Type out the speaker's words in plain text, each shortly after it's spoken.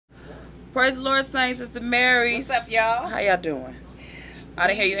Praise the Lord, saints. Sister Mary. What's up, y'all? How y'all doing? I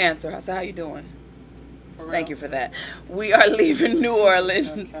didn't hear you answer. I said, how you doing? Thank you for that. We are leaving New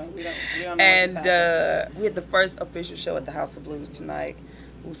Orleans. Okay. We don't know And we had the first official show at the House of Blues tonight.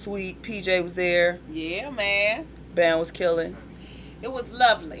 It was sweet. PJ was there. Yeah, man. Band was killing. It was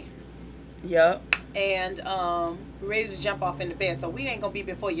lovely. Yup. And we're ready to jump off into bed, so we ain't gonna be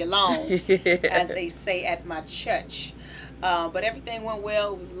before you long, as they say at my church. But everything went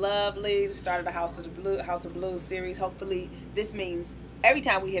well. It was lovely. The start of the House of Blues series. Hopefully, this means every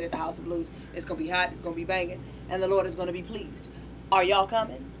time we hit at the House of Blues, it's gonna be hot. It's gonna be banging, and the Lord is gonna be pleased. Are y'all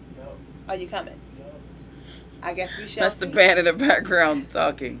coming? No. Are you coming? No. I guess we shall. That's see. the band in the background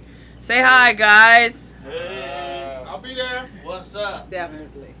talking. Say hi, guys. Hey, I'll be there. What's up?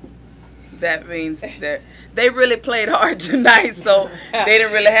 Definitely. That means that they really played hard tonight, so they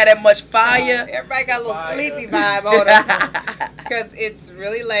didn't really have that much fire. Everybody got a little Fire. sleepy vibe on them because it's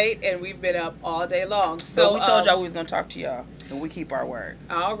really late and we've been up all day long. So we told y'all we was gonna talk to y'all, and we keep our word.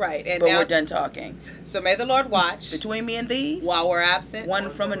 All right, and But now we're done talking. so may the Lord watch Between me and thee, while we're absent. one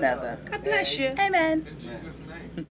from another. God bless you. Amen. In Jesus' name.